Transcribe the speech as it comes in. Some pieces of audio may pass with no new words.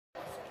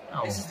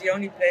Oh. This is the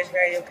only place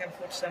where you can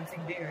put something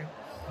bigger.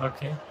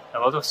 Okay, a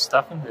lot of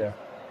stuff in there.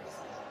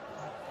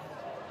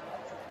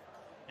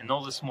 In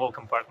all the small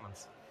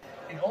compartments.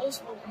 In all the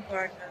small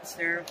compartments,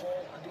 there are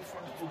all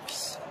different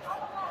books.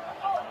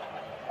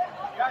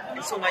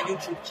 It's on my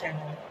YouTube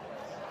channel.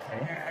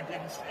 Okay. Where I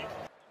demonstrate.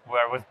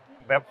 We're with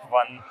Bep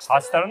van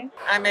Gasteren.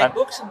 I make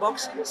books and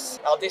boxes.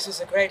 Well, this is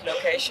a great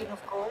location,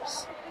 of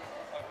course.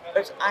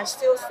 But I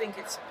still think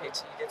it's a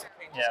pity that the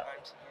printers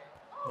aren't here.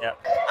 Yeah.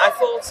 I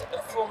thought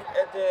from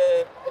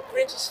the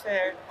printers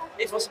fair,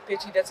 it was a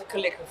pity that the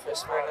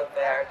calligraphers were not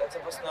there, that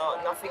there was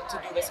nothing to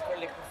do with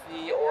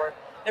calligraphy, or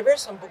there were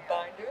some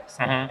bookbinders,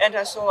 and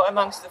I saw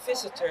amongst the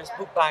visitors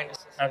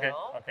bookbinders as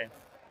well. Okay.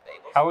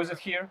 How is it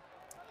here?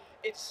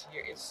 It's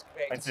here, it's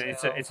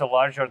great. It's a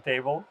larger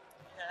table.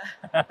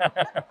 Yeah.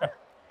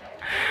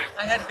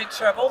 I had a bit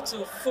trouble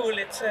to fool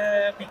it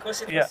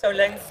because it was so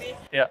lengthy.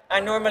 Yeah. I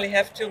normally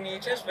have 2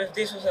 meters, but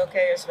this was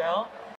okay as well.